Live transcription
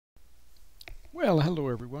Well, hello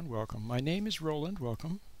everyone, welcome. My name is Roland,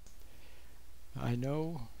 welcome. I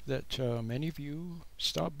know that many of you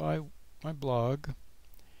stop by my blog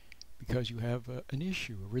because you have an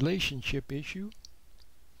issue, a relationship issue,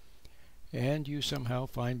 and you somehow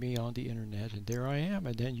find me on the internet, and there I am,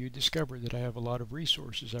 and then you discover that I have a lot of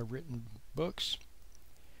resources. I've written books,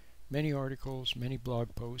 many articles, many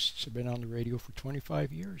blog posts. I've been on the radio for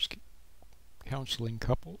 25 years counseling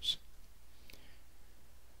couples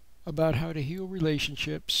about how to heal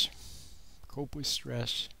relationships, cope with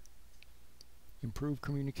stress, improve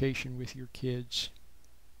communication with your kids,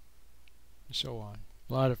 and so on.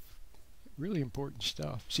 A lot of really important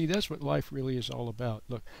stuff. See, that's what life really is all about.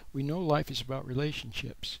 Look, we know life is about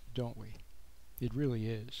relationships, don't we? It really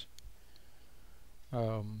is.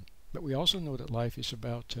 But we also know that life is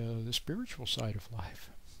about the spiritual side of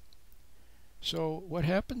life. So what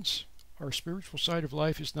happens? Our spiritual side of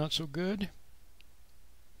life is not so good,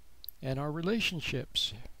 and our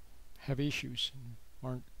relationships have issues and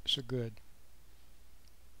aren't so good.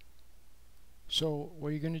 So what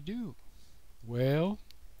are you going to do? Well,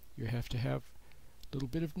 you have to have a little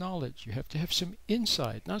bit of knowledge. You have to have some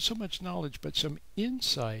insight. Not so much knowledge, but some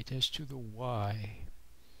insight as to the why.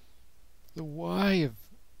 The why of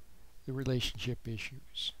the relationship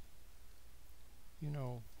issues. You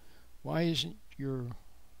know, why isn't your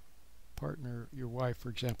partner, your wife, for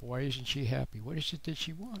example, why isn't she happy? What is it that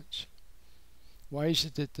she wants? Why is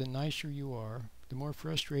it that the nicer you are, the more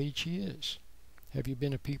frustrated she is? Have you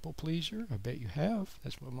been a people pleaser? I bet you have.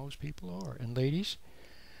 That's what most people are. And ladies,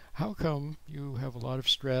 how come you have a lot of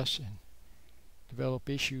stress and develop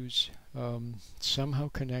issues somehow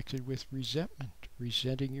connected with resentment?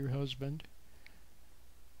 Resenting your husband,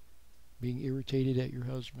 being irritated at your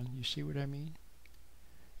husband. You see what I mean?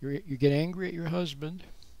 You get angry at your husband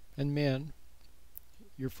and men.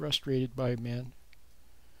 You're frustrated by men.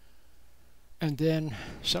 And then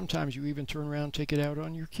sometimes you even turn around and take it out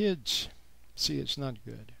on your kids. See, it's not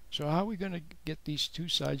good. So how are we going to get these two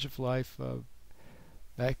sides of life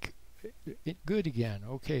back good again?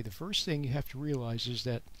 Okay, the first thing you have to realize is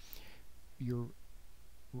that your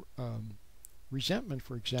resentment,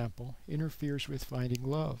 for example, interferes with finding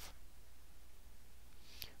love.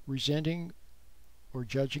 Resenting or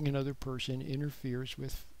judging another person interferes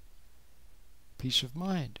with peace of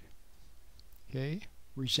mind. Okay?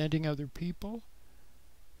 Resenting other people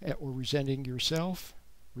or resenting yourself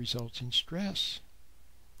results in stress,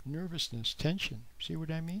 nervousness, tension. See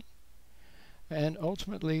what I mean? And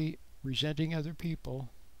ultimately, resenting other people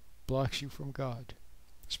blocks you from God,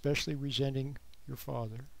 especially resenting your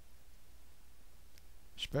father.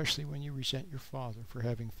 Especially when you resent your father for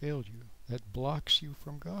having failed you. That blocks you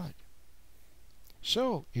from God.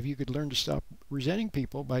 So, if you could learn to stop resenting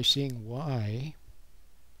people by seeing why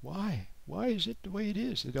is it the way it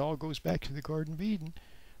is? It all goes back to the Garden of Eden.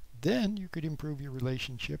 Then you could improve your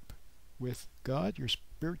relationship with God. Your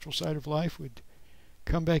spiritual side of life would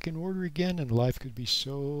come back in order again, and life could be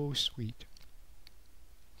so sweet.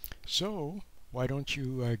 So, why don't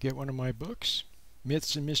you get one of my books,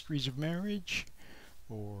 Myths and Mysteries of Marriage,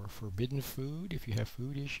 or Forbidden Food if you have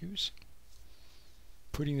food issues,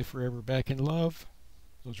 Putting the Forever Back in Love.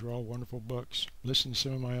 Those are all wonderful books. Listen to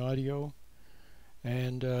some of my audio,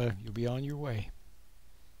 and you'll be on your way.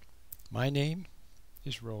 My name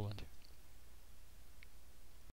is Roland.